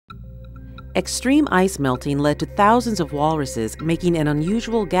Extreme ice melting led to thousands of walruses making an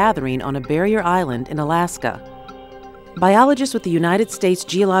unusual gathering on a barrier island in Alaska. Biologists with the United States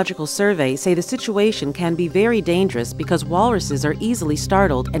Geological Survey say the situation can be very dangerous because walruses are easily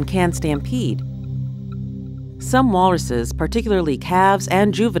startled and can stampede. Some walruses, particularly calves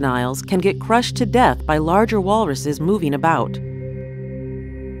and juveniles, can get crushed to death by larger walruses moving about.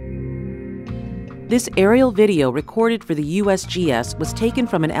 This aerial video recorded for the USGS was taken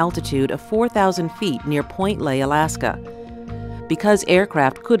from an altitude of 4,000 feet near Point Lay, Alaska. Because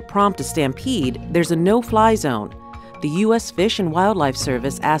aircraft could prompt a stampede, there's a no-fly zone. The U.S. Fish and Wildlife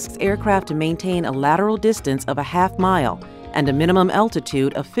Service asks aircraft to maintain a lateral distance of a half-mile and a minimum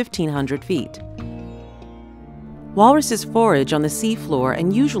altitude of 1,500 feet. Walruses forage on the seafloor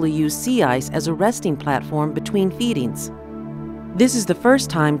and usually use sea ice as a resting platform between feedings. This is the first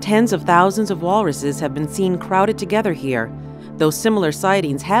time tens of thousands of walruses have been seen crowded together here, though similar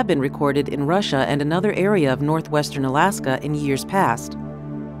sightings have been recorded in Russia and another area of northwestern Alaska in years past.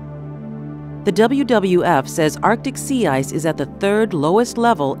 The WWF says Arctic sea ice is at the third lowest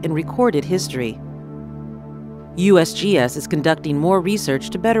level in recorded history. USGS is conducting more research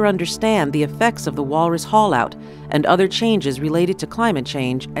to better understand the effects of the walrus haulout and other changes related to climate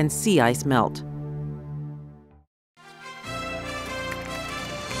change and sea ice melt.